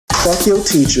Fuck your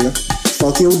teacher,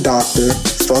 fuck your doctor,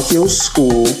 fuck your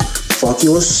school, fuck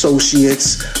your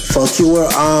associates, fuck your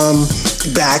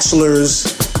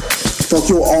bachelors, fuck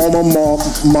your alma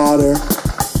mater,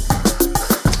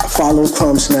 follow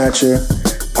Crumb Snatcher.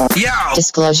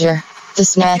 Disclosure. The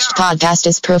Snatched podcast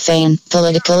is profane,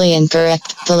 politically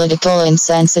incorrect, political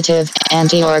insensitive,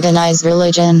 anti-organized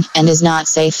religion, and is not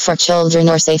safe for children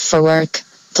or safe for work.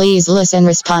 Please listen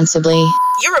responsibly.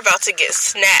 You're about to get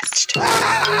snatched. You're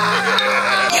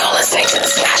listening to the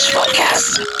Snatched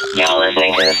Podcast.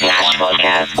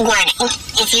 Warning.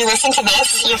 If you listen to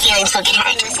this, your feelings will get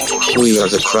hurt. We are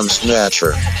the Crumb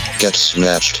Snatcher. Get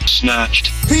snatched.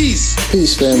 Snatched. Peace.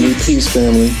 Peace, family. Peace,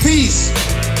 family. Peace.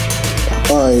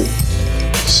 Alright,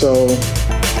 so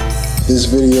this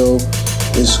video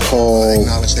is called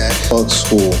Acknowledge that. Fuck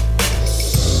School.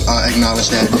 Acknowledge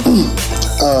that.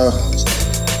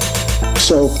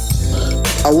 So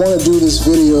I want to do this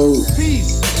video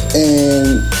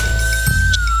and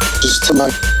just tell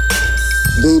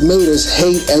they made us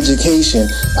hate education.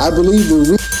 I believe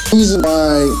the reason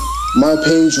why my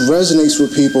page resonates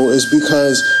with people is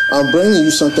because I'm bringing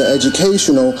you something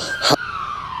educational.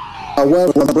 However,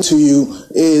 what I'm bringing to you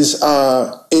is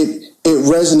it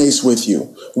resonates with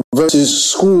you versus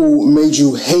school made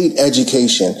you hate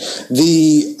education.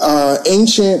 The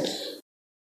ancient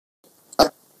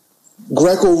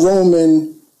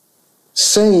Greco-Roman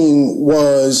saying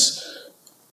was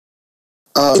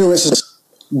ignorance is,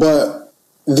 but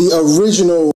the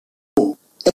original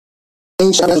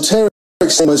ancient esoteric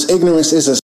saying was ignorance is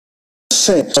a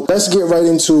sin. So let's get right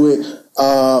into it.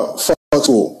 Fuck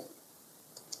school.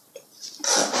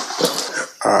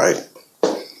 All right,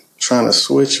 trying to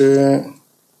switch it.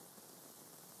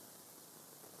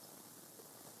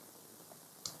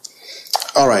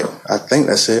 All right, I think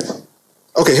that's it.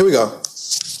 Okay, here we go.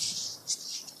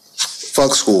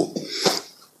 Fuck school.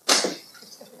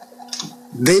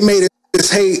 They made us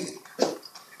hate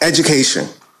education.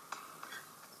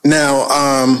 Now,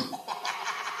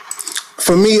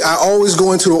 for me, I always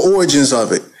go into the origins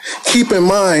of it. Keep in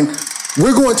mind,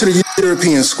 we're going to the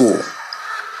European school.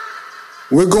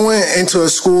 We're going into a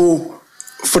school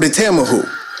for the Tamahu.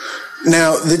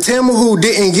 Now, the Tamahu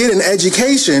didn't get an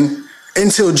education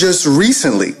until just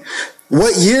recently.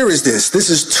 What year is this? This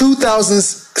is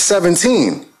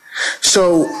 2017.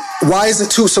 So why is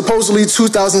it supposedly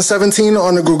 2017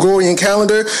 on the Gregorian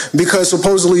calendar? Because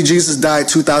supposedly Jesus died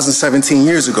 2017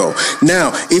 years ago.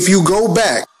 Now, if you go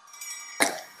back,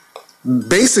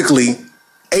 basically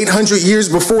 800 years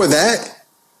before that,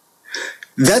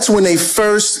 that's when they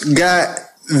first got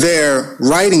their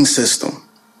writing system.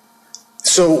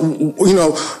 So,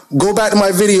 go back to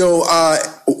my video,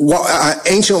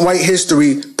 Ancient White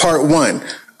History, Part 1.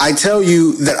 I tell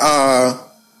you that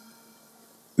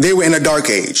they were in a dark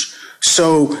age.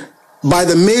 So, by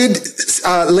the late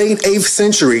 8th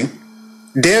century,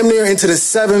 damn near into the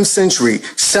 7th century,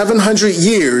 700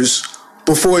 years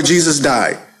before Jesus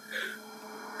died,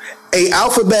 a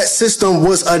alphabet system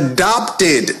was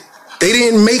adopted. They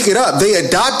didn't make it up. They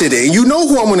adopted it. You know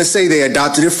who I'm going to say they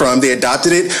adopted it from. They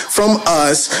adopted it from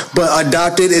us, but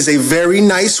adopted is a very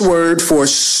nice word for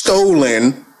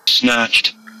stolen.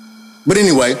 Snatched. But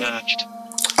anyway, Snatched.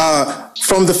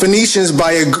 From the Phoenicians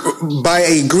by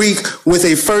a Greek with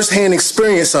a first-hand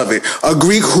experience of it. A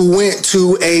Greek who went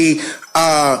to a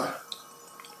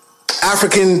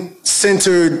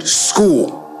African-centered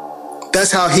school.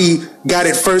 That's how he got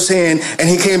it firsthand, and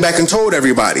he came back and told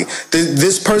everybody.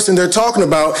 This person they're talking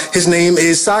about, his name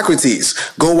is Socrates.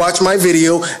 Go watch my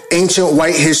video, Ancient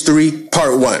White History,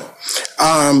 Part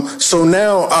 1. So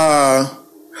now,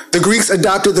 the Greeks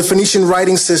adopted the Phoenician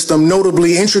writing system,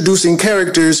 notably introducing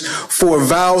characters for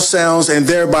vowel sounds and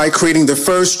thereby creating the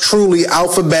first truly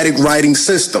alphabetic writing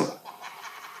system.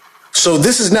 So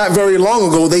this is not very long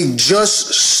ago. They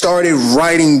just started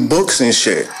writing books and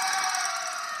shit.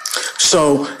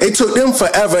 So it took them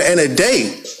forever and a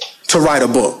day to write a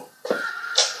book.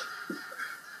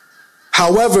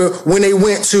 However, when they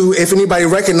went to, if anybody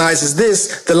recognizes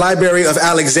this, the Library of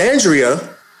Alexandria,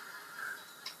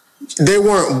 there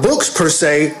weren't books per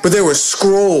se, but there were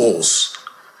scrolls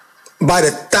by the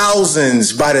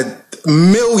thousands, by the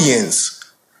millions.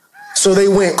 So they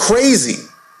went crazy.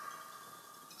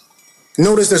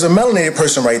 Notice there's a melanated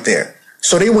person right there.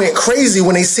 So they went crazy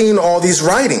when they seen all these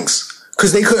writings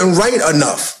because they couldn't write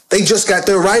enough. They just got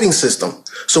their writing system.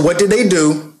 So what did they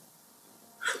do?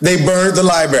 They burned the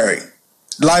library.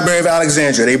 Library of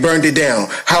Alexandria. They burned it down.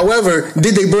 However,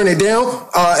 did they burn it down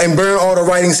and burn all the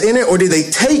writings in it, or did they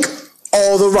take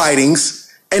all the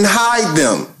writings and hide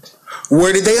them?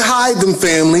 Where did they hide them,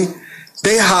 family?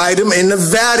 They hide them in the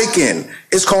Vatican.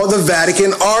 It's called the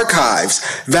Vatican Archives.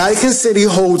 Vatican City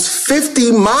holds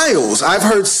 50 miles. I've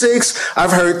heard 6,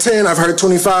 I've heard 10, I've heard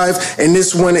 25. And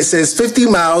this one, it says 50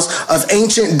 miles of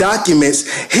ancient documents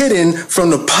hidden from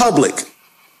the public.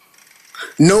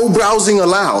 No browsing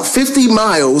allowed. 50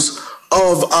 miles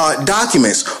of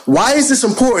documents. Why is this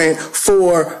important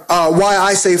for why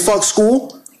I say fuck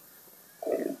school?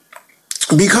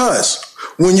 Because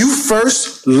when you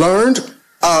first learned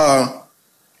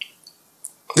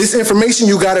this information,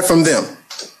 you got it from them.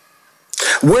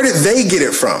 Where did they get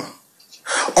it from?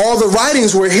 All the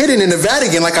writings were hidden in the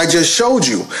Vatican, like I just showed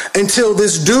you, until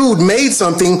this dude made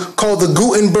something called the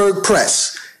Gutenberg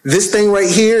Press. This thing right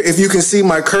here, if you can see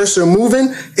my cursor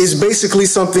moving, is basically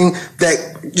something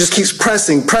that just keeps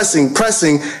pressing,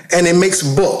 and it makes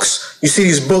books. You see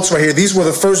these books right here. These were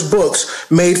the first books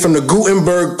made from the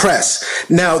Gutenberg Press.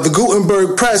 Now, the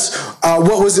Gutenberg Press,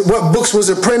 what books was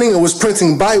it printing? It was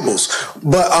printing Bibles,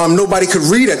 but nobody could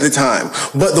read at the time.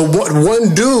 But the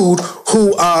one dude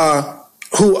who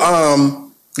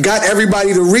got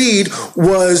everybody to read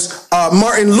was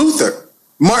Martin Luther.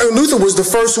 Martin Luther was the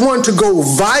first one to go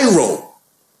viral.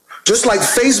 Just like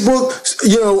Facebook,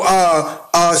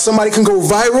 somebody can go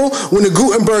viral. When the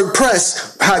Gutenberg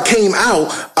Press came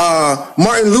out,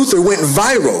 Martin Luther went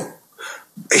viral.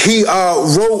 He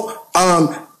wrote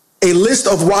a list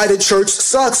of why the church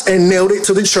sucks and nailed it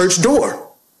to the church door.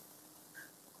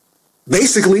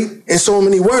 Basically, in so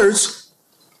many words,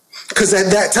 because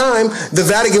at that time, the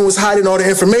Vatican was hiding all the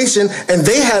information, and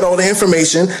they had all the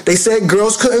information. They said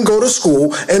girls couldn't go to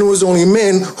school, and it was only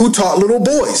men who taught little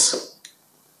boys.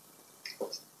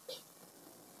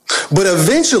 But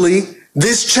eventually,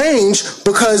 this changed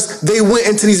because they went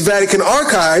into these Vatican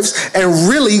archives and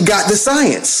really got the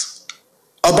science.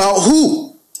 About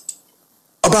who?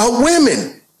 About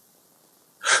women.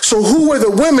 So who were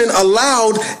the women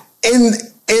allowed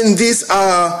in these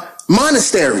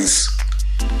monasteries?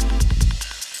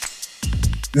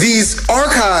 These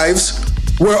archives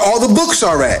where all the books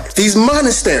are at, these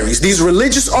monasteries, these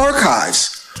religious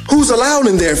archives. Who's allowed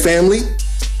in there, family?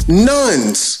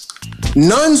 Nuns.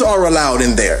 Nuns are allowed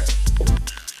in there.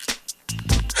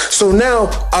 So now,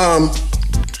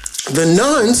 the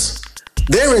nuns,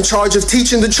 they're in charge of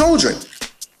teaching the children.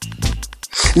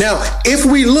 Now, if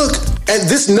we look at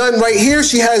this nun right here,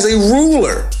 she has a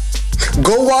ruler.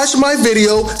 Go watch my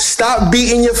video, stop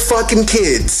beating your fucking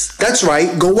kids. That's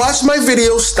right, go watch my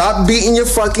video, stop beating your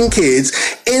fucking kids.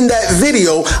 In that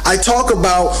video, I talk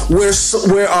about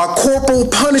where our corporal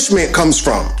punishment comes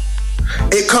from.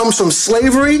 It comes from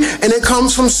slavery and it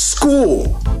comes from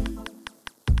school.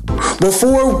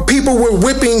 Before people were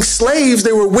whipping slaves,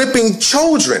 they were whipping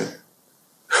children.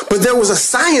 But there was a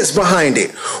science behind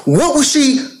it. What was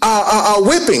she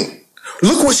whipping?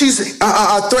 Look what she's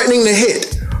threatening to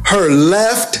hit. Her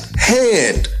left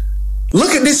hand.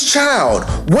 Look at this child.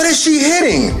 What is she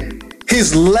hitting?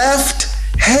 His left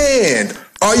hand.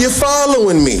 Are you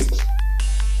following me?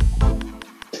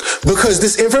 Because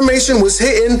this information was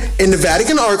hidden in the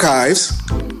Vatican archives.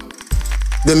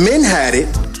 The men had it.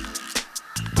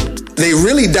 They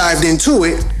really dived into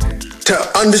it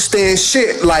to understand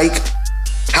shit like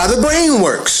how the brain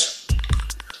works.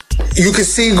 You can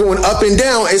see going up and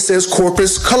down, it says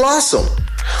corpus callosum.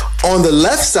 On the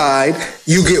left side,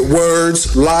 you get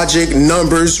words, logic,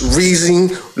 numbers, reasoning,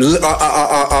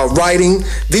 writing.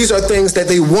 These are things that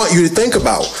they want you to think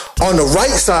about. On the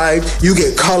right side, you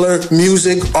get color,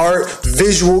 music, art,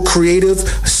 visual, creative,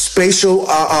 spatial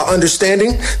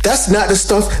understanding. That's not the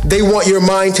stuff they want your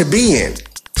mind to be in.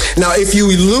 Now, if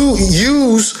you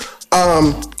use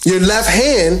your left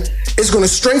hand, it's going to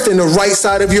strengthen the right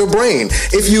side of your brain.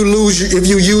 If you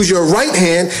use your right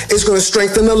hand, it's going to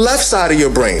strengthen the left side of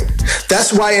your brain.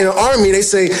 That's why in the army they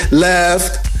say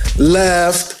left,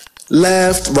 left,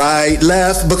 left, right,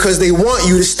 left, because they want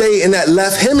you to stay in that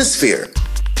left hemisphere.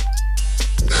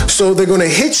 So they're going to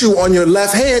hit you on your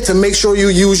left hand to make sure you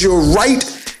use your right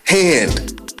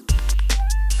hand.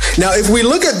 Now, if we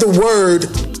look at the word,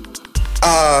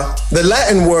 the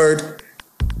Latin word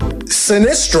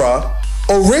sinistra,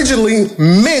 originally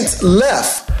meant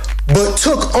left, but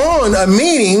took on a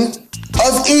meaning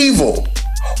of evil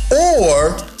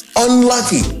or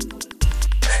unlucky.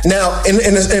 Now,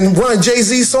 in one of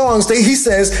Jay-Z's songs, he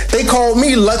says, they call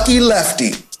me Lucky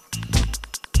Lefty.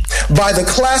 By the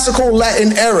classical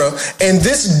Latin era, and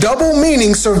this double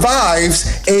meaning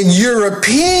survives in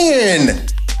European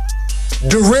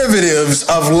derivatives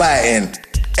of Latin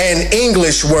and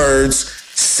English words,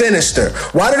 sinister.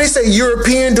 Why do they say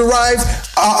European derived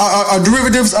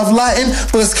derivatives of Latin?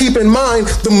 Because keep in mind,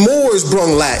 the Moors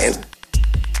brung Latin.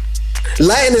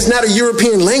 Latin is not a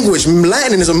European language.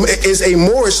 Latin is a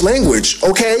Moorish language,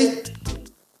 okay?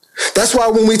 That's why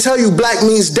when we tell you black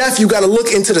means deaf, you got to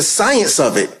look into the science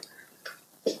of it.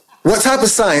 What type of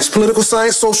science? Political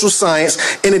science, social science.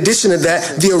 In addition to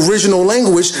that, the original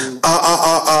language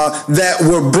that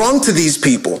were brung to these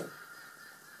people.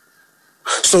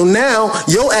 So now,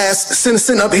 your ass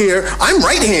sitting up here, I'm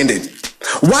right-handed.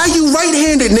 Why you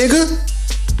right-handed, nigga?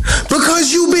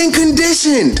 Because you been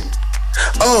conditioned.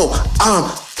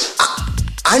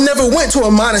 I never went to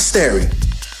a monastery.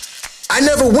 I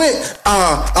never went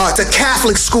to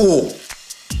Catholic school.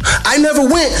 I never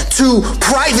went to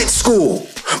private school.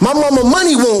 My mama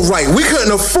money won't write. We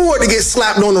couldn't afford to get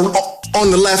slapped on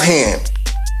the left hand.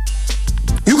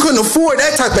 You couldn't afford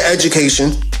that type of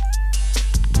education.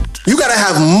 You gotta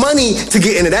have money to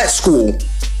get into that school.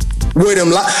 Where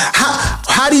them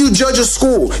how do you judge a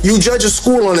school? You judge a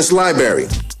school on its library.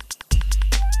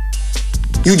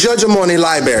 You judge them on their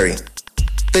library,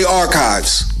 their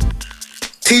archives.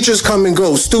 Teachers come and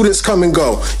go, students come and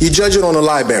go. You judge it on the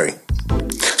library.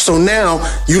 So now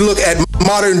you look at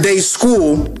modern day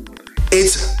school,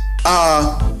 it's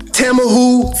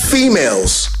Tamahu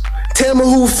females.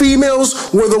 Tamahu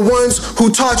females were the ones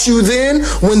who taught you then.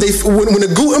 When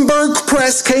the Gutenberg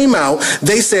press came out,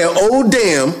 they said, oh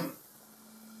damn,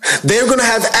 they're gonna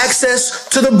have access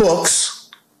to the books.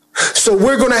 So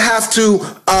we're gonna have to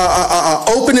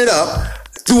open it up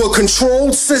through a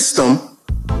controlled system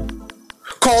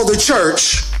called the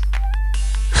church.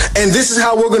 And this is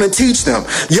how we're gonna teach them.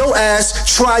 Your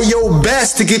ass, try your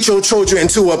best to get your children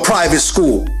into a private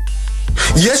school.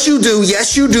 Yes, you do.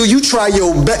 Yes, you do. You try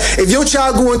your best. If your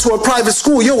child go into a private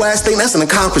school, your ass think that's an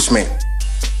accomplishment.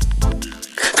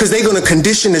 Because they're gonna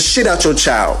condition the shit out your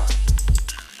child.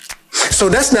 So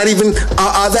that's not even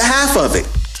the half of it.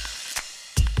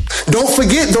 Don't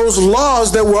forget those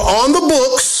laws that were on the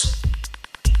books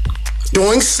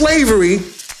during slavery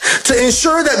to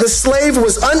ensure that the slave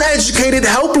was uneducated,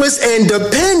 helpless, and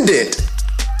dependent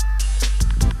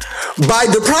by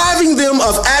depriving them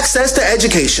of access to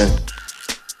education.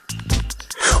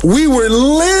 We were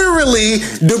literally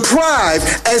deprived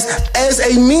as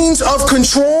a means of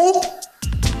control.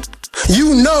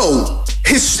 You know,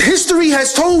 history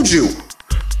has told you.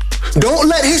 Don't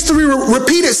let history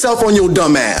repeat itself on your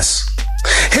dumb ass.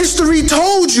 History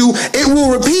told you it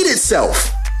will repeat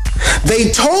itself.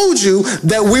 They told you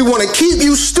that we want to keep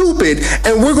you stupid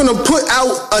and we're going to put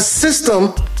out a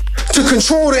system to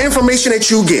control the information that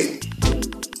you get.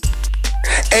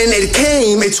 And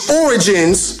its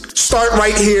origins start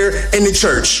right here in the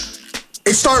church.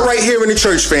 It start right here in the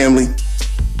church, family.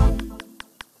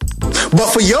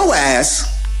 But for your ass,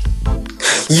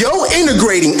 your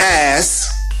integrating ass,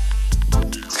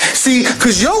 see,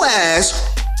 because your ass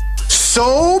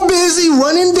so busy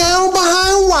running down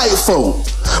behind white folk,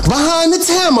 behind the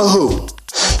Tamahu.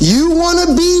 You want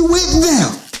to be with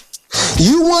them.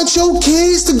 You want your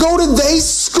kids to go to their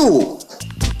school.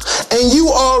 And you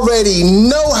already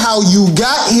know how you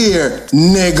got here,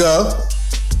 nigga.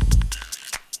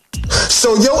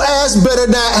 So your ass better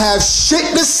not have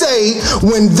shit to say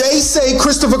when they say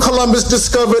Christopher Columbus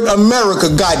discovered America,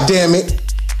 goddammit.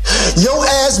 Your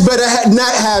ass better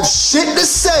not have shit to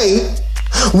say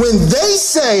when they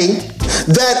say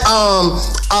that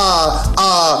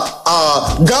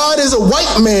God is a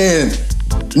white man,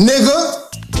 nigga.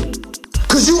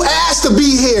 Cause you asked to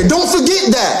be here. Don't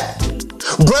forget that.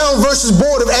 Brown versus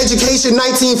Board of Education,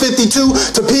 1952,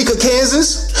 Topeka,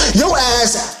 Kansas. Your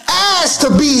ass asked to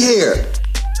be here.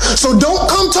 So don't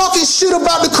come talking shit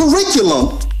about the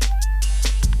curriculum.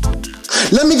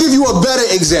 Let me give you a better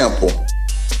example.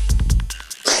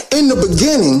 In the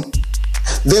beginning,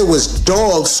 there was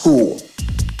dog school.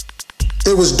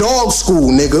 There was dog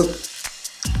school, nigga.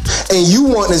 And you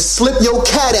want to slip your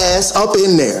cat ass up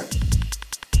in there.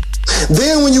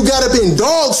 Then when you got up in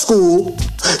dog school,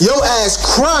 your ass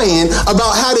crying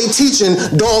about how they teaching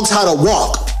dogs how to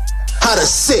walk, how to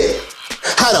sit,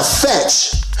 how to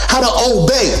fetch, how to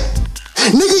obey.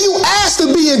 Nigga, you asked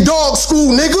to be in dog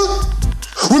school, nigga.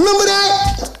 Remember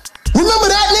that? Remember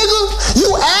that, nigga?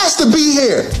 You asked to be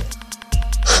here.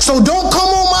 So don't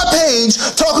come on my page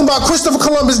talking about Christopher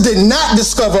Columbus did not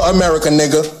discover America,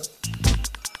 nigga.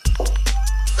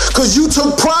 Cause you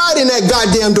took pride in that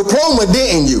goddamn diploma,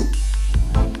 didn't you?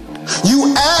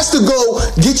 You asked to go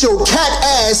get your cat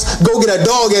ass, go get a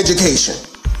dog education.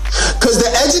 Cause the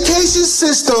education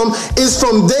system is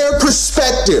from their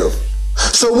perspective.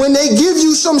 So when they give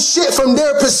you some shit from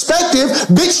their perspective,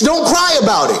 bitch, don't cry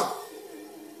about it.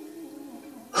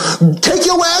 Take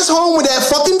your ass home with that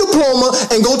fucking diploma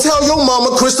and go tell your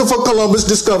mama Christopher Columbus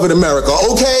discovered America,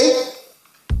 okay?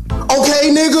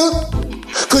 Okay, nigga?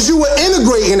 Because you an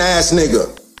integrating ass nigga.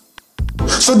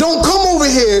 So don't come over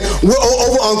here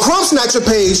over on Crumb Snatcher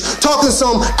page talking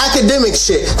some academic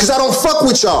shit, because I don't fuck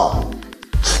with y'all.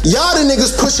 Y'all the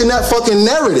niggas pushing that fucking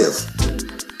narrative.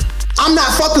 I'm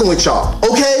not fucking with y'all,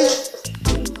 okay?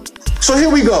 So here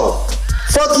we go.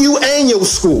 Fuck you and your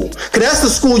school, because that's the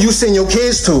school you send your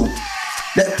kids to.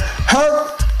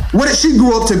 What did she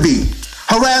grow up to be?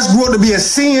 Her ass grew up to be a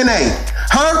CNA.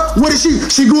 What did she?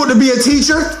 She grew up to be a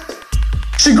teacher?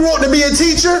 She grew up to be a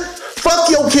teacher? Fuck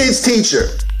your kid's teacher,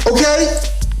 okay?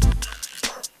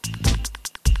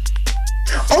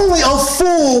 Only a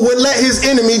fool would let his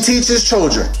enemy teach his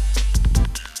children.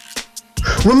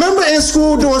 Remember in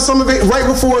school doing some of it right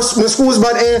before when school was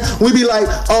about to end, we'd be like,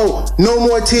 oh, no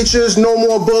more teachers, no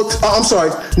more books.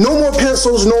 No more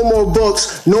pencils, no more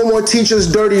books, no more teachers'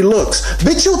 dirty looks.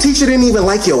 Bitch, your teacher didn't even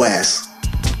like your ass.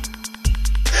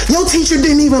 Your teacher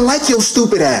didn't even like your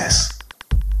stupid ass.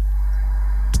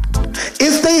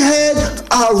 If they had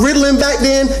Ritalin back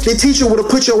then, the teacher would have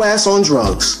put your ass on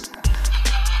drugs.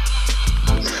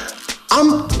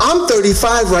 I'm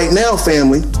 35 right now,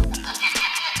 family.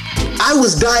 I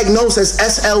was diagnosed as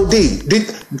SLD.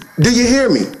 Do you hear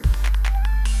me?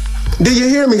 Do you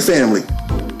hear me, family?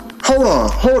 Hold on.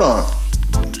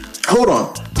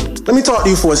 Let me talk to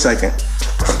you for a second.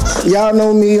 Y'all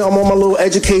know me, I'm on my little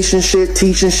education shit,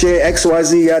 teaching shit,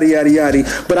 XYZ, yada, yada, yada.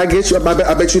 But I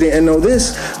bet you didn't know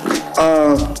this.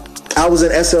 I was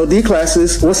in SLD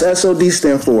classes. What's SLD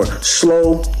stand for?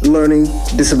 Slow Learning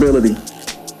Disability.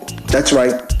 That's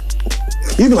right.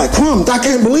 You be like, Crumb, I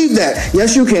can't believe that.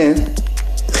 Yes, you can.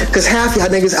 Because half y'all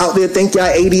niggas out there think y'all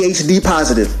ADHD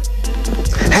positive.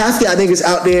 Half y'all niggas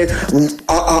out there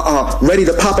ready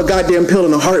to pop a goddamn pill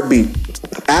in a heartbeat.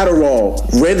 Adderall,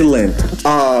 Ritalin,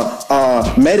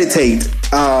 meditate,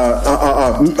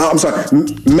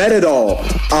 Metadol,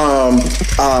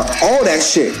 all that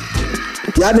shit.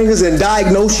 Y'all niggas done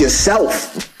diagnose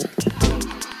yourself.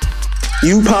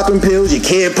 You popping pills, your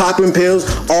kid popping pills,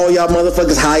 all y'all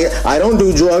motherfuckers higher. I don't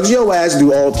do drugs, your ass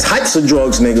do all types of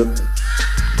drugs, nigga.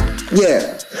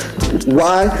 Yeah.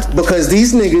 Why? Because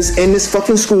these niggas in this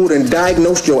fucking school done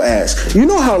diagnosed your ass. You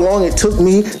know how long it took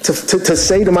me to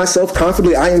say to myself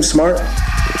confidently, I am smart?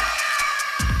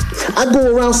 I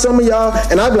go around some of y'all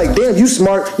and I be like, damn, you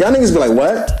smart. Y'all niggas be like,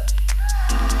 what?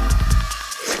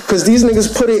 Because these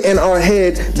niggas put it in our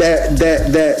head that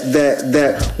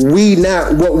we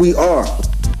not what we are.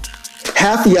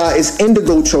 Half of y'all is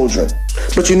indigo children.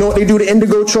 But you know what they do to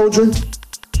indigo children?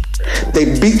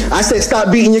 They beat. I said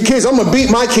stop beating your kids. I'm gonna beat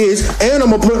my kids and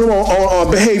I'm gonna put them on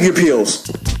behavior pills.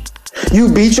 You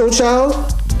beat your child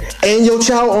and your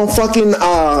child on fucking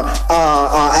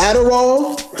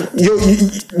Adderall.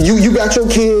 You got your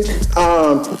kid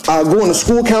going to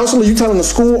school counselor. You telling the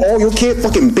school all your kid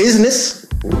fucking business.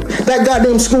 That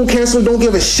goddamn school counselor don't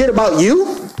give a shit about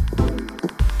you.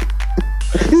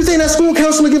 You think that school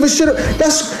counselor give a shit?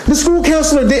 The school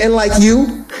counselor didn't like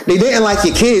you. They didn't like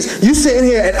your kids. You sitting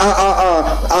here at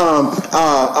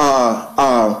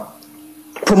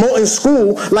promoting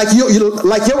school like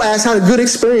your ass had a good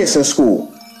experience in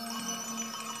school.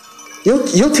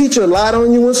 Your teacher lied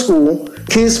on you in school.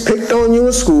 Kids picked on you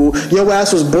in school. Your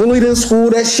ass was bullied in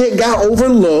school. That shit got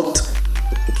overlooked.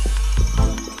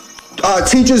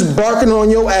 Teachers barking on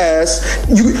your ass.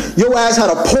 Your ass had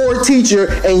a poor teacher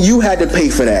and you had to pay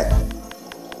for that.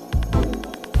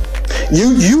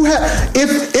 You have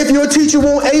if your teacher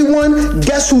won't A1,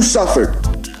 guess who suffered?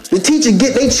 The teacher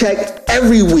get they check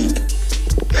every week.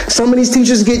 Some of these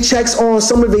teachers get checks on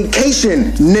summer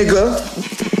vacation, nigga.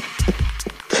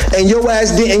 And your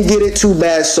ass didn't get it too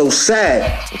bad, so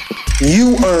sad.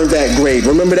 You earned that grade.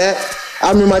 Remember that? I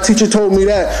remember my teacher told me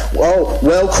that. Oh,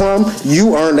 well, Crumb,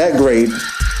 you earned that grade.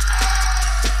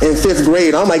 In 5th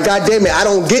grade. I'm like, God damn it, I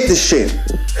don't get this shit.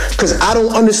 Because I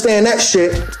don't understand that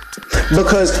shit.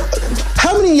 Because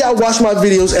how many of y'all watch my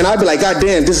videos and I'd be like, God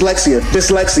damn, dyslexia.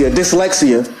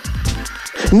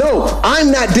 No,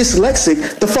 I'm not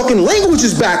dyslexic. The fucking language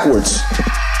is backwards.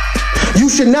 You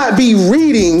should not be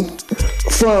reading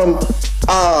from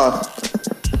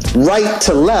right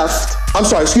to left. I'm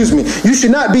sorry, excuse me. You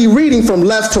should not be reading from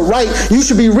left to right. You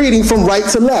should be reading from right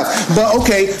to left. But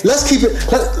okay, let's keep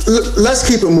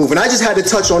it moving. I just had to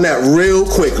touch on that real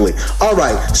quickly. All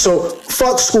right, so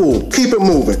fuck school. Keep it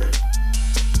moving.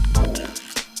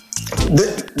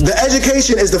 The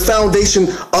education is the foundation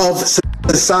of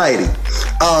society.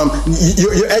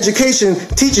 Your education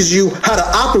teaches you how to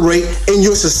operate in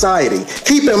your society.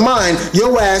 Keep in mind,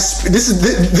 your ass. This is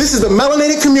the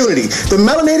melanated community. The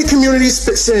melanated community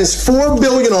spends $4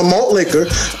 billion on malt liquor,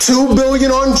 $2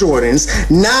 billion on Jordans,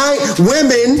 9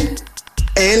 women.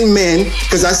 and men,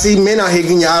 because I see men out here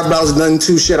getting your eyebrows done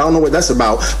too. Shit, I don't know what that's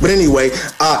about. But anyway,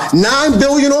 $9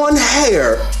 billion on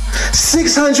hair,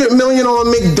 $600 million on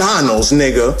McDonald's,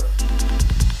 nigga.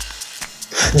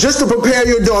 Just to prepare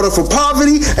your daughter for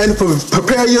poverty and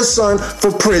prepare your son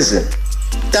for prison.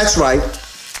 That's right.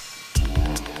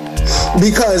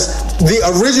 Because the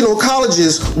original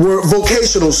colleges were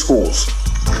vocational schools.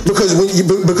 Because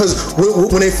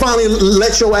when they finally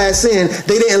let your ass in,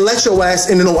 they didn't let your ass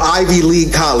into no Ivy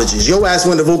League colleges. Your ass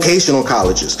went to vocational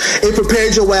colleges. It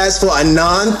prepared your ass for a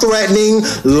non-threatening,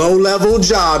 low-level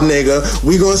job, nigga.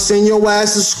 We gonna send your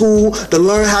ass to school to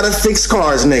learn how to fix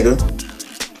cars, nigga.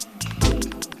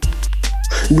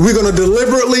 We're gonna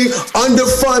deliberately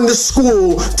underfund the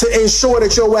school to ensure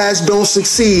that your ass don't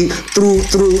succeed through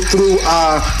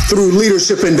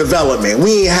leadership and development.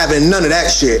 We ain't having none of that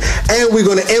shit. And we're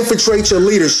gonna infiltrate your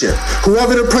leadership.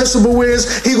 Whoever the principal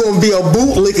is, he gonna be a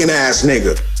boot-licking ass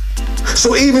nigga.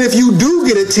 So even if you do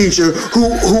get a teacher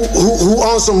who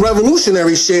on some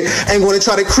revolutionary shit and gonna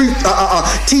try to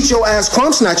teach your ass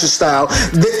crumb snatcher style,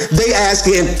 they ass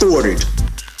getting thwarted.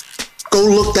 Go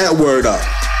look that word up.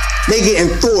 They getting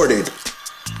thwarted.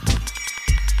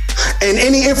 And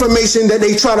any information that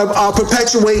they try to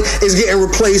perpetuate is getting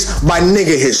replaced by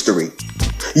nigga history.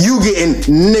 You getting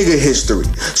nigga history.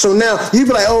 So now you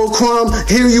be like, oh, Crumb,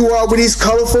 here you are with these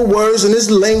colorful words and this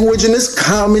language and this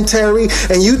commentary,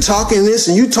 and you talking this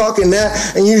and you talking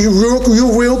that, and you're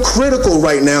real critical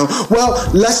right now. Well,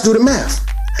 let's do the math.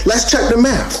 Let's check the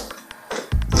math.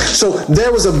 So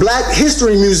there was a Black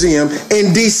History Museum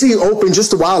in DC open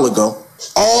just a while ago.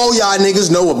 All y'all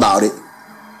niggas know about it.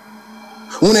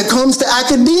 When it comes to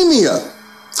academia,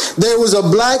 there was a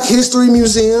Black History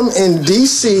Museum in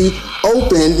DC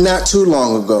open not too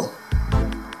long ago.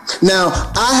 Now,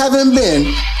 I haven't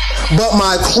been, but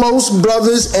my close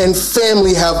brothers and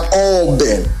family have all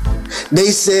been. They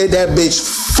said that bitch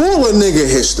full of nigga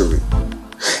history.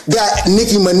 Got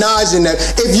Nicki Minaj in that.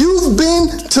 If you've been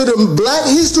to the Black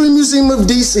History Museum of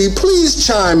DC, please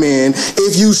chime in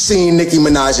if you've seen Nicki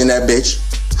Minaj in that bitch.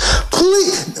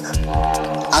 Please.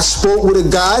 I spoke with a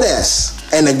goddess,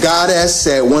 and the goddess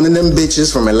said one of them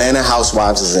bitches from Atlanta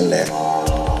Housewives is in there.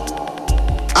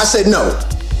 I said, no.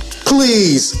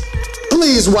 Please,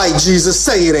 white Jesus,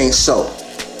 say it ain't so.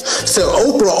 Said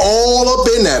Oprah all up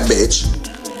in that bitch.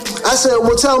 I said,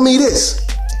 well, tell me this.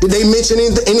 Did they mention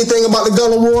anything about the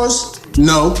Gullah Wars?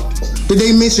 No. Did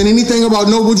they mention anything about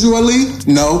Noble Drew Ali?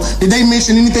 No. Did they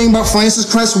mention anything about Francis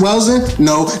Cress Welsing?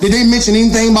 No. Did they mention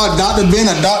anything about Dr. Ben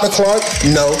or Dr. Clark?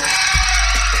 No.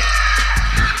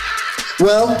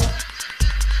 Well,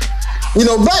 you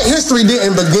know, Black history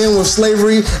didn't begin with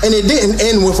slavery, and it didn't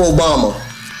end with Obama.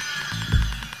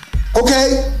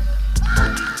 Okay?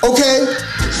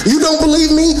 You don't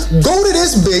believe me? Go to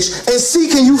this bitch and see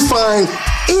can you find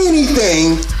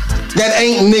anything that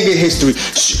ain't nigga history.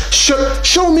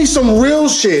 Show me some real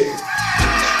shit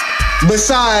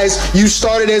besides you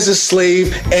started as a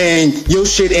slave and your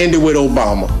shit ended with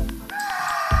Obama.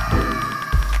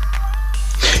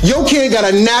 Your kid got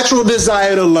a natural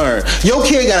desire to learn. Your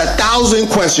kid got 1,000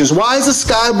 questions. Why is the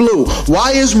sky blue?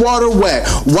 Why is water wet?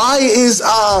 Why is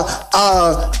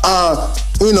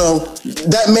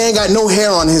that man got no hair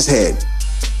on his head?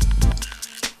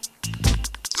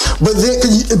 But then,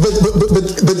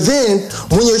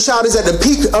 when your child is at the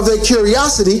peak of their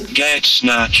curiosity, get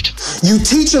snatched. You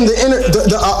teach them the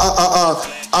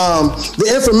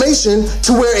information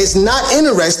to where it's not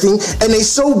interesting, and they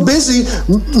so busy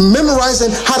memorizing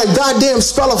how to goddamn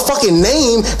spell a fucking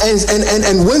name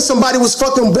and when somebody was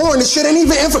fucking born. This shit ain't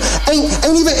even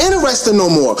interesting no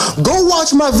more. Go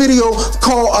watch my video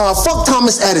called "Fuck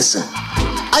Thomas Edison."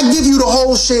 I give you the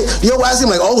whole shit. Yo, I seem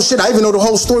like, oh shit, I even know the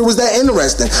whole story was that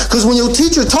interesting. Because when your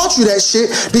teacher taught you that shit,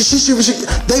 they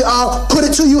put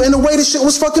it to you in a way that shit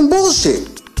was fucking bullshit.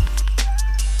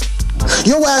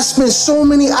 Your ass spent so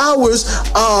many hours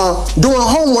doing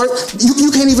homework, you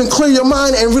can't even clear your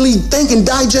mind and really think and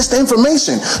digest the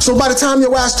information. So by the time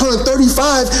your ass turned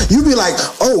 35, you be like,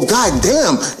 oh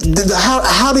goddamn,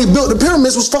 how they built the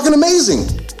pyramids was fucking amazing.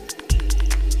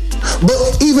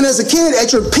 But even as a kid,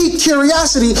 at your peak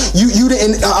curiosity, you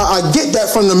didn't get that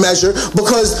from the measure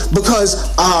because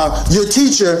your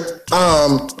teacher,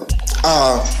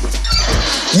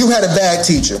 you had a bad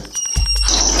teacher.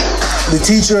 The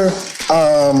teacher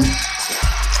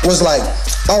was like,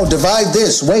 oh, divide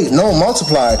this. Wait, no,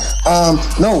 multiply.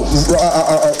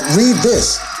 Read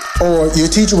this. Or your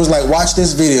teacher was like, watch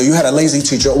this video. You had a lazy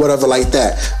teacher or whatever like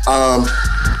that.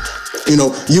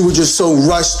 You were just so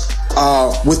rushed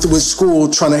with school,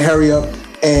 trying to hurry up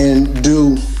and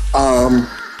do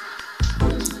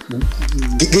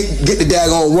get the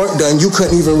daggone work done, you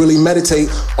couldn't even really meditate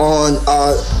on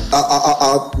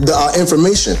the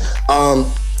information.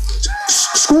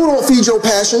 School don't feed your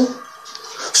passion.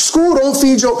 School don't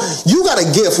feed your... You got a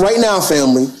gift right now,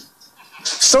 family.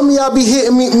 Some of y'all be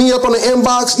hitting me up on the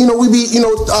inbox. You know, we be,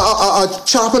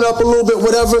 chopping up a little bit,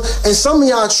 whatever. And some of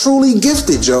y'all truly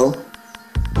gifted, Joe.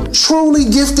 Truly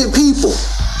gifted people.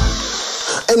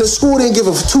 And the school didn't give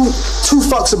two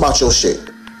fucks about your shit.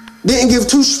 Didn't give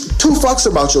two fucks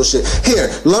about your shit. Here,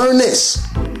 learn this.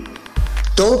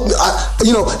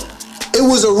 It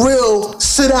was a real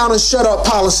sit down and shut up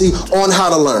policy on how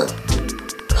to learn.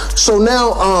 So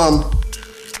now,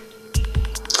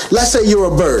 let's say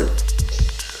you're a bird.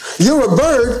 You're a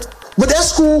bird, but that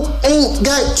school ain't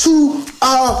got two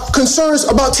concerns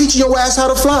about teaching your ass how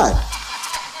to fly.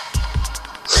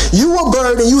 You a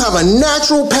bird and you have a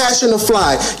natural passion to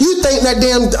fly. You think that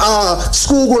damn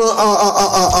school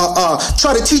gonna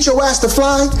try to teach your ass to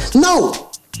fly? No,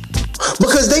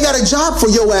 because they got a job for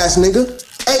your ass, nigga,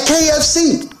 at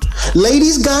KFC.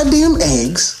 Ladies' goddamn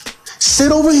eggs.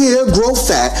 Sit over here, grow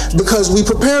fat, because we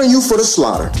preparing you for the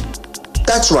slaughter.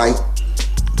 That's right.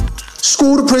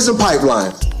 School to prison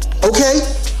pipeline. Okay?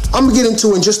 I'm gonna get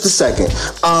into it in just a second.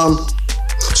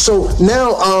 So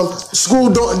now, school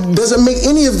doesn't make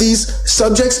any of these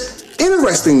subjects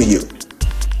interesting to you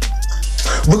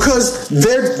because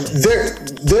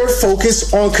they're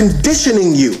focused on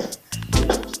conditioning you.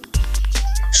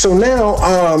 So now,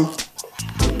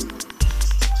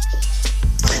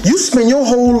 you spend your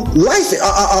whole life,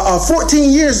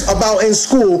 14 years about in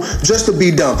school just to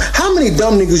be dumb. How many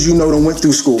dumb niggas you know that went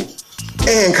through school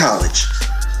and college?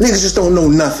 Niggas just don't know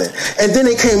nothing. And then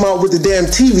they came out with the damn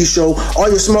TV show, Are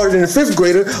You Smarter Than a Fifth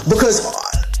Grader? Because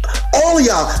all of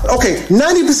y'all,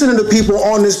 90% of the people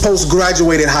on this post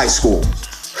graduated high school.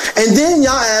 And then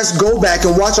y'all ass go back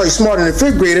and watch Are You Smarter Than a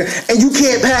Fifth Grader, and you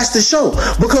can't pass the show.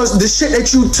 Because the shit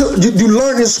that you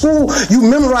learned in school, you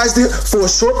memorized it for a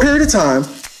short period of time.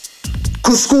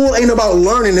 Because school ain't about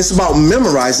learning, it's about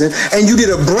memorizing. And you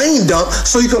did a brain dump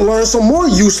so you can learn some more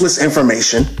useless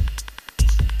information.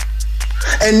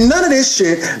 And none of this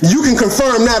shit, you can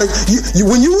confirm now that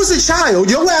when you was a child,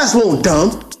 your ass wasn't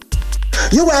dumb.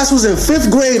 Your ass was in 5th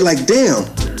grade like, damn,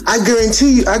 I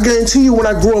guarantee you when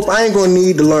I grow up, I ain't gonna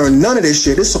need to learn none of this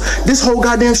shit. This whole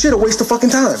goddamn shit a waste of fucking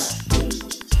time.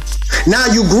 Now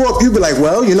you grew up, you be like,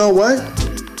 well, you know what?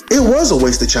 It was a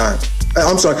waste of time.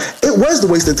 I'm sorry, it was the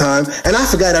waste of time, and I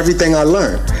forgot everything I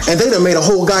learned. And they done made a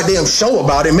whole goddamn show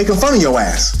about it, making fun of your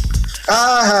ass.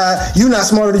 You not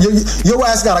smarter than your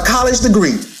ass got a college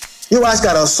degree. Your ass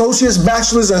got an associate's,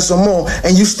 bachelor's, and some more,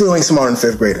 and you still ain't smarter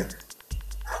than 5th grader.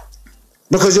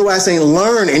 Because your ass ain't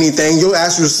learned anything. Your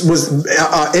ass was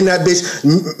in that bitch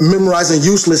memorizing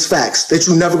useless facts that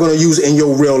you're never gonna use in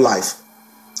your real life.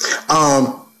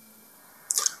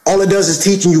 All it does is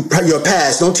teaching you your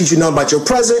past. Don't teach you nothing about your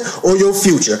present or your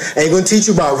future. Ain't gonna teach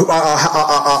you about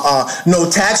no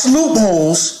tax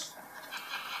loopholes.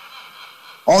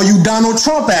 All you Donald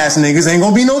Trump ass niggas, ain't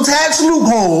gonna be no tax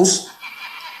loopholes.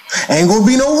 Ain't gonna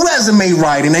be no resume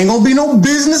writing. Ain't gonna be no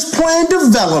business plan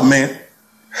development.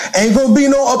 Ain't gonna be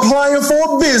no applying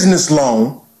for a business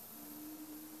loan.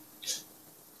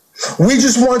 We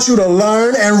just want you to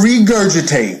learn and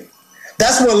regurgitate.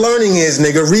 That's what learning is,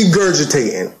 nigga,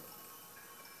 regurgitating.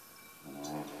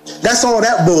 That's all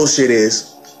that bullshit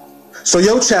is. So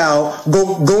your child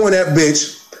go in that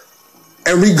bitch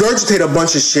and regurgitate a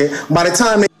bunch of shit. By the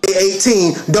time they're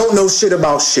 18, don't know shit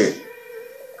about shit.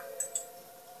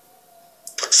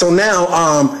 So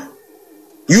now,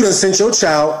 you done sent your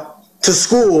child to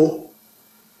school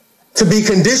to be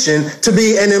conditioned to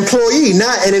be an employee,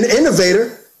 not an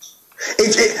innovator.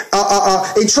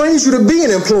 It trains you to be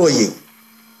an employee.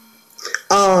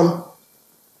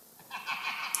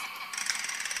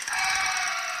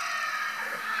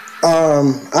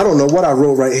 I don't know what I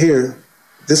wrote right here.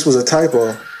 This was a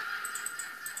typo.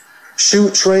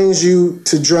 Shoot trains you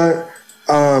to drive.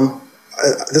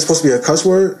 This supposed to be a cuss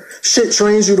word. Shit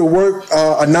trains you to work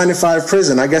a 9-to-5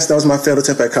 prison. I guess that was my failed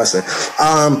attempt at cussing.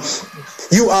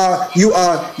 You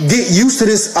get used to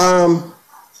this.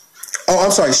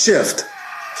 Shift.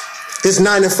 This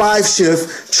 9-to-5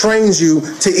 shift trains you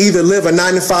to either live a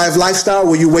 9-to-5 lifestyle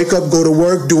where you wake up, go to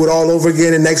work, do it all over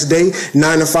again the next day,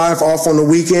 9-to-5 off on the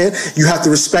weekend. You have to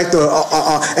respect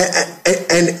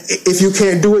and if you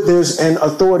can't do it, there's an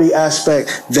authority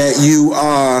aspect that you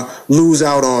lose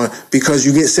out on because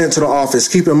you get sent to the office.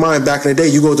 Keep in mind, back in the day,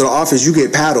 you go to the office, you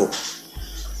get paddled.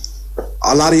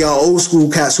 A lot of y'all old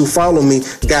school cats who follow me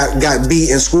got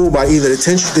beat in school by either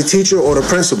the teacher or the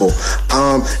principal.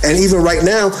 And even right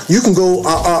now, you can go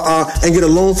and get a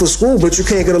loan for school, but you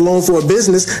can't get a loan for a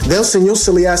business. They'll send your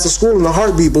silly ass to school in a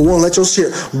heartbeat, but won't let your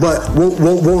shit, but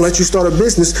won't let you start a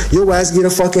business. Your ass get a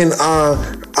fucking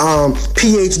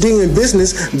PhD in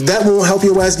business. That won't help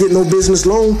your ass get no business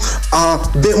loan.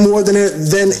 Bit more than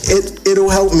it'll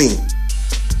help me.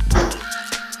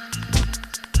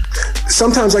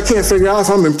 Sometimes I can't figure out if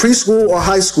I'm in preschool or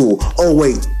high school. Oh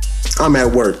wait, I'm at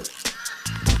work.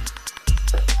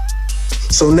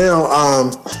 So now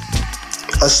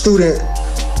a student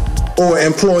or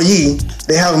employee,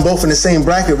 they have them both in the same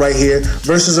bracket right here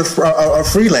versus a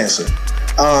freelancer.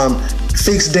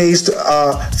 Fixed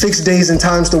days and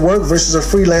times to work versus a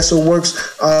freelancer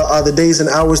works the days and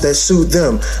hours that suit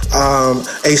them.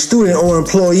 A student or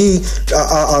employee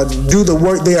do the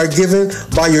work they are given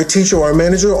by your teacher or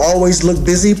manager. Always look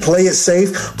busy, play it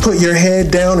safe, put your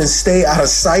head down and stay out of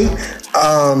sight.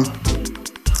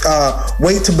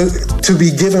 Wait to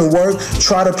be given work.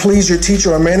 Try to please your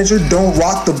teacher or manager. Don't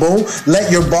rock the boat.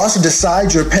 Let your boss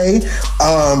decide your pay.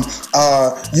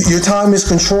 Your time is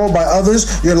controlled by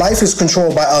others. Your life is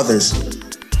controlled by others.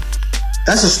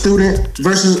 That's a student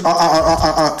versus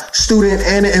student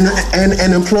and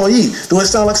an employee. Do it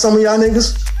sound like some of y'all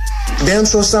niggas? Damn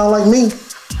sure sound like me.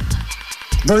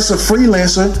 Versus a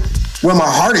freelancer, where my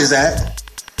heart is at.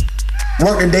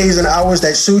 Working days and hours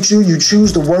that suit you. You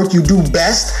choose the work you do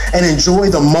best and enjoy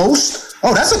the most.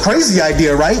 Oh, that's a crazy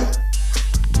idea, right?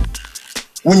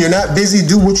 When you're not busy,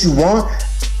 do what you want.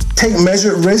 Take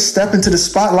measured risks, step into the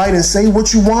spotlight and say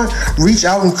what you want. Reach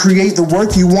out and create the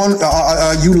work you want,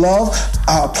 you love.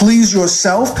 Please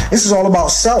yourself. This is all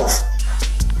about self.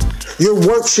 Your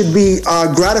work should be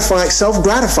gratifying,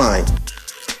 self-gratifying.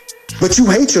 But you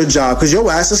hate your job because your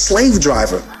ass is a slave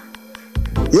driver.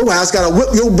 Your ass gotta whip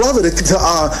your brother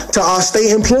to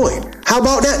stay employed. How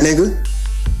about that, nigga?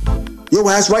 Your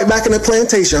ass right back in the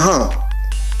plantation, huh?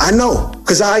 I know,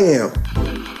 cause I am.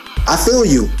 I feel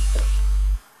you.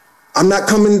 I'm not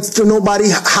coming to nobody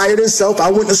higher than self.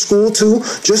 I went to school too,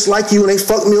 just like you, and they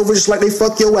fucked me over just like they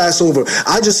fuck your ass over.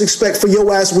 I just expect for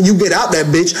your ass when you get out that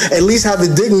bitch, at least have the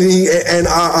dignity and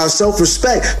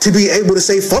self-respect to be able to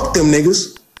say fuck them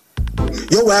niggas.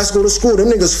 Your ass go to school, them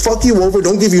niggas fuck you over,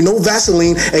 don't give you no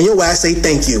Vaseline, and your ass say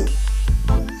thank you.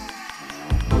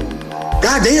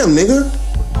 Goddamn, nigga.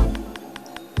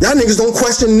 Y'all niggas don't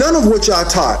question none of what y'all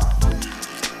taught.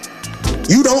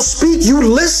 You don't speak, you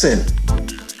listen.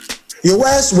 Your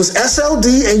ass was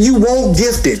SLD and you weren't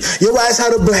gifted. Your ass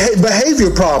had a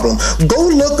behavior problem. Go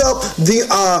look up the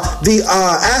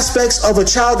aspects of a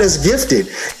child that's gifted.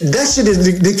 That shit is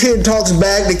the kid talks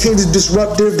back, the kid is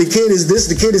disruptive, the kid is this,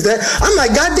 the kid is that. I'm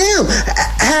like, goddamn,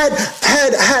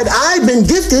 had I been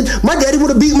gifted, my daddy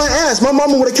would have beat my ass. My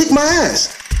mama would have kicked my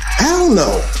ass. Hell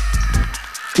no.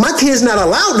 My kid's not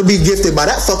allowed to be gifted by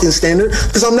that fucking standard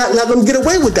because I'm not letting them get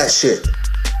away with that shit.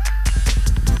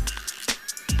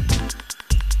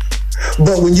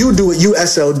 But when you do it, you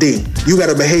SLD. You got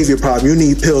a behavior problem. You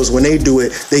need pills. When they do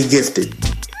it, they gifted.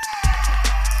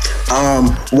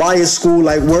 Why is school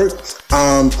like work?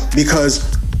 Because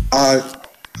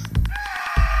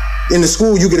in the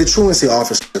school, you get a truancy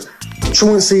officer.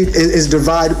 Truancy is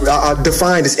defined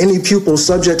as any pupil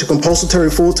subject to compulsory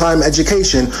full-time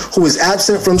education who is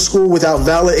absent from school without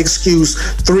valid excuse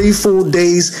 3 full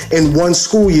days in one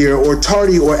school year, or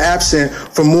tardy or absent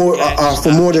for more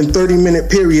than 30-minute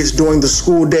periods during the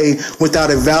school day without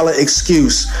a valid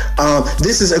excuse.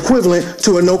 This is equivalent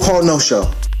to a no-call, no-show.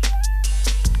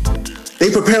 They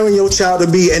preparing your child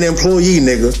to be an employee,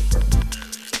 nigga.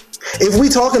 If we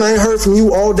talking, I ain't heard from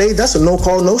you all day, that's a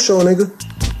no-call, no-show, nigga.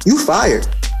 You fired.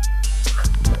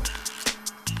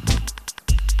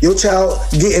 Your child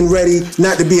getting ready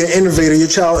not to be an innovator. Your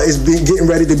child is getting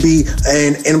ready to be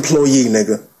an employee,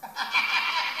 nigga.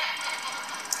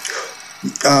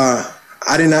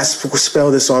 I did not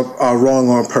spell this wrong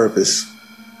on purpose.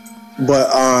 But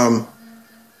I'm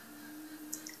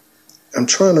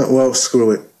trying to, well, screw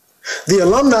it. The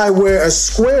alumni wear a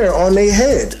square on their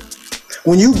head.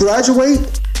 When you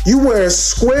graduate, you wear a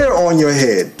square on your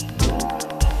head.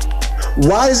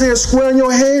 Why is there a square on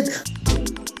your head?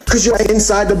 Because you're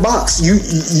inside the box.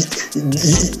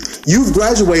 You've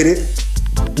graduated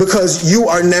because you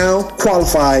are now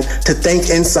qualified to think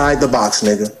inside the box,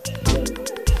 nigga.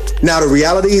 Now the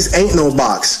reality is ain't no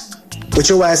box. But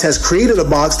your ass has created a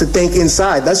box to think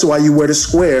inside. That's why you wear the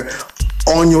square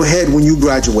on your head when you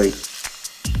graduate.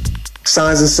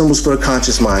 Signs and symbols for the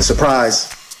conscious mind. Surprise.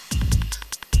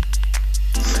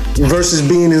 Versus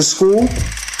being in school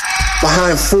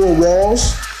behind 4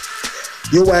 walls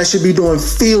Your ass should be doing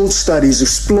field studies,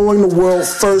 exploring the world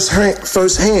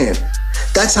firsthand.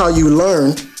 That's how you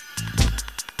learn.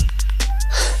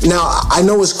 Now, I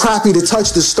know it's crappy to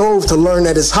touch the stove to learn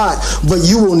that it's hot, but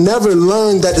you will never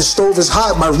learn that the stove is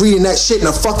hot by reading that shit in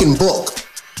a fucking book.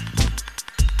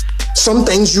 Some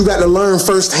things you got to learn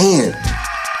firsthand.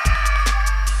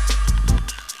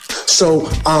 So,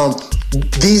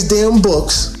 these damn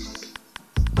books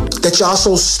that y'all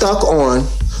so stuck on,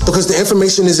 because the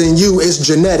information is in you, is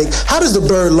genetic. How does the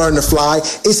bird learn to fly?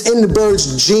 It's in the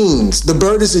bird's genes. The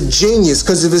bird is a genius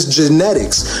because of its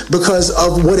genetics, because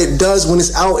of what it does when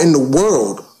it's out in the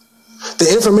world.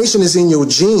 The information is in your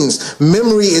genes.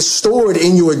 Memory is stored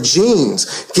in your genes.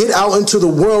 Get out into the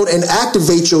world and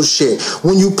activate your shit.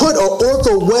 When you put an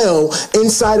orca whale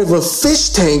inside of a fish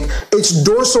tank, its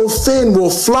dorsal fin will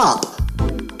flop.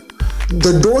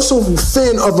 The dorsal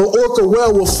fin of an orca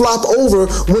whale will flop over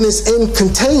when it's in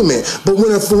containment. But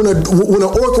when an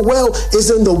orca whale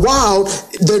is in the wild,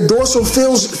 their dorsal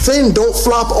fin don't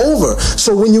flop over.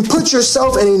 So when you put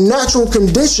yourself in a natural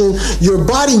condition, your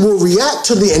body will react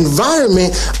to the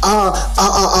environment,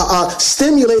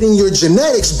 stimulating your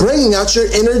genetics, bringing out your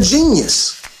inner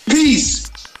genius. Peace.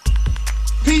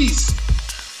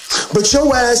 But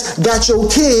your ass got your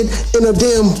kid in a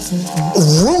damn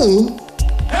room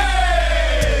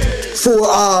for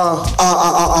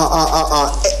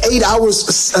 8 hours,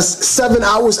 7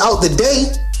 hours out the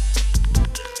day,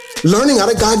 learning out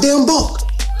a goddamn book.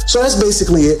 So that's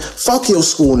basically it. Fuck your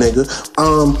school, nigga.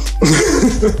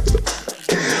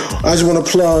 I just want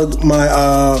to plug my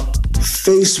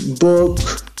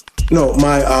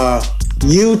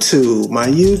my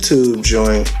YouTube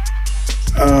joint.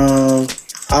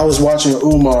 I was watching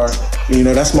Umar. You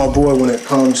know, that's my boy when it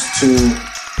comes to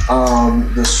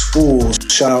the school.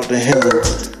 Shout out to him.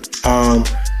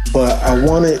 But I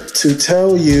wanted to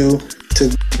tell you to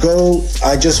go.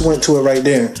 I just went to it right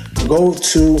there. Go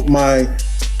to my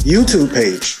YouTube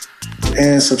page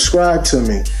and subscribe to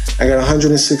me. I got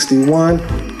 161.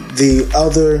 The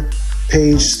other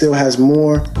page still has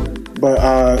more, but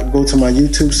go to my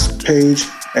YouTube page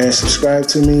and subscribe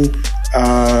to me.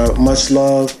 Much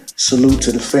love. Salute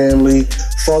to the family.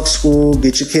 Fuck school.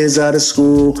 Get your kids out of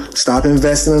school. Stop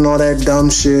investing in all that dumb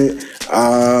shit.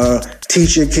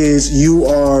 Teach your kids. You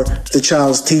are the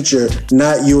child's teacher,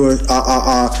 not your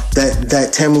that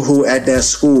Tamuhu at that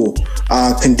school.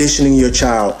 Conditioning your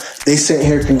child. They sit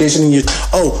here conditioning you.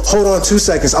 Oh, hold on 2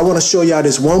 seconds. I want to show y'all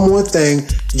this one more thing,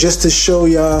 just to show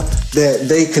y'all that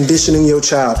they conditioning your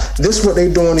child. This is what they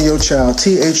doing to your child.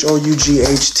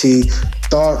 THOUGHT.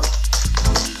 Thought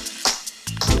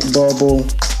bubble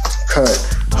cut.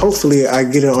 Hopefully I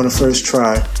get it on the first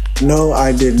try. No,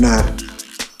 I did not.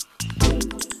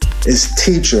 It's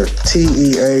teacher.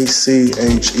 TEACHER.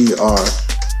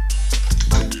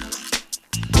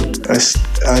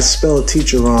 I spelled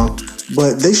teacher wrong,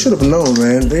 but they should have known,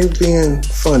 man. They being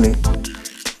funny.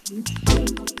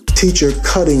 Teacher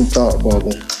cutting thought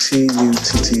bubble.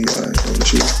 TUTTING.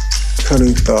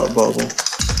 Cutting thought bubble.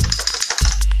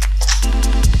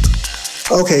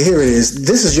 Okay, here it is.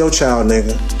 This is your child,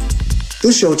 nigga.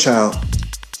 This your child.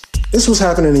 This was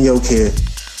happening to your kid.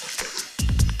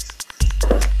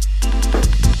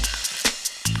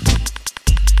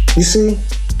 You see?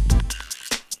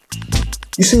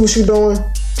 You see what she doing?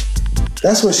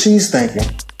 That's what she's thinking.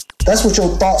 That's what your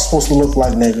thought's supposed to look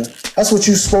like, nigga. That's what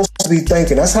you're supposed to be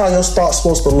thinking. That's how your thought's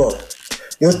supposed to look.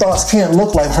 Your thoughts can't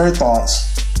look like her thoughts.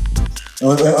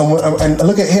 And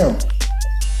look at him.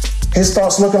 His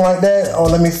thoughts looking like that. Oh,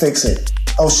 let me fix it.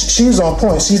 Oh, she's on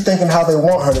point. She's thinking how they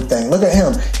want her to think. Look at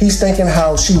him. He's thinking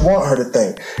how she want her to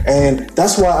think. And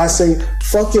that's why I say,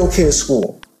 fuck your kid's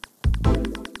school.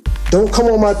 Don't come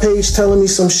on my page telling me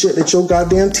some shit that your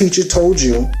goddamn teacher told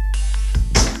you.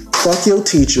 Fuck your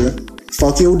teacher.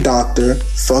 Fuck your doctor.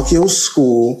 Fuck your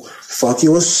school. Fuck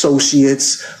your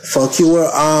associates. Fuck your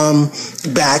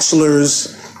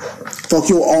bachelors. Fuck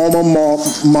your alma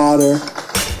mater.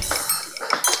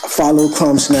 Follow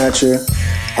Crumb Snatcher.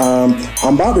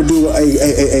 I'm about to do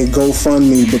a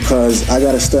GoFundMe because I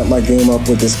gotta step my game up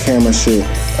with this camera shit.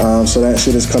 So that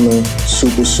shit is coming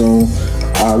super soon.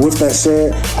 With that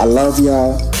said, I love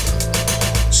y'all.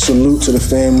 Salute to the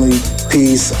family.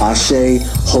 Peace. Ashe.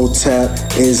 Hotep.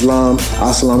 Islam.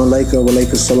 Assalamu alaikum. Wa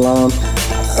alaikum salam.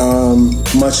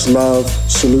 Much love.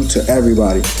 Salute to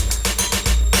everybody.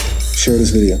 Share this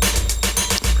video.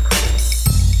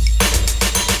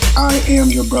 I am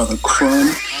your brother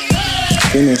Crumb.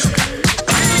 Finish.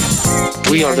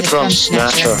 We are the Crumb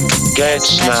Snatcher. Get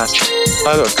snatched.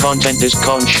 Our content is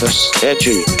conscious,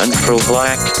 edgy, and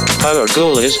pro-black. Our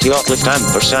goal is to uplift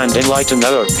and enlighten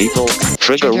our people.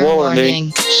 Trigger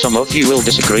warning. Some of you will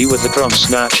disagree with the Crumb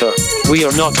Snatcher. We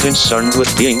are not concerned with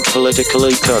being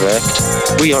politically correct.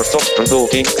 We are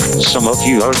thought-provoking. Some of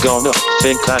you are gonna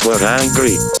think that we're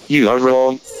angry. You are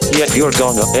wrong. Yet you're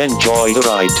gonna enjoy the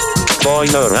ride. Join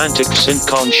our antics in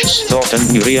conscious thought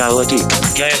and new reality.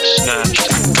 Get snatched.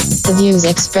 The views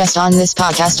expressed on this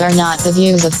podcast are not the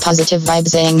views of Positive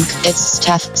Vibes Inc., its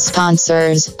staff,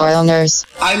 sponsors, or owners.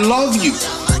 I love you.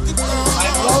 I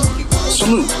love you.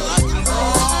 Salute.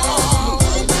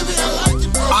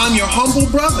 I'm your humble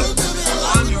brother.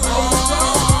 I'm your humble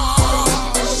brother.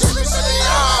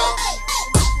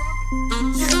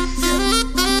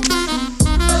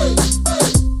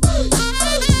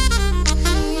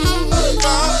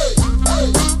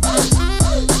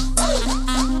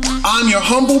 I'm your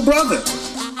humble brother.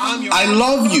 I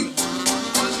love you.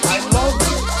 I love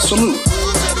you. Salute.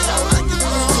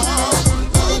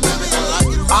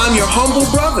 I'm your humble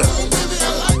brother.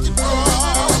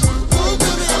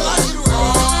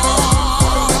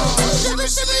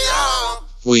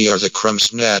 We are the Crumb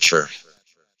Snatcher.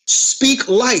 Speak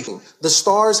light. The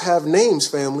stars have names,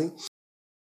 family.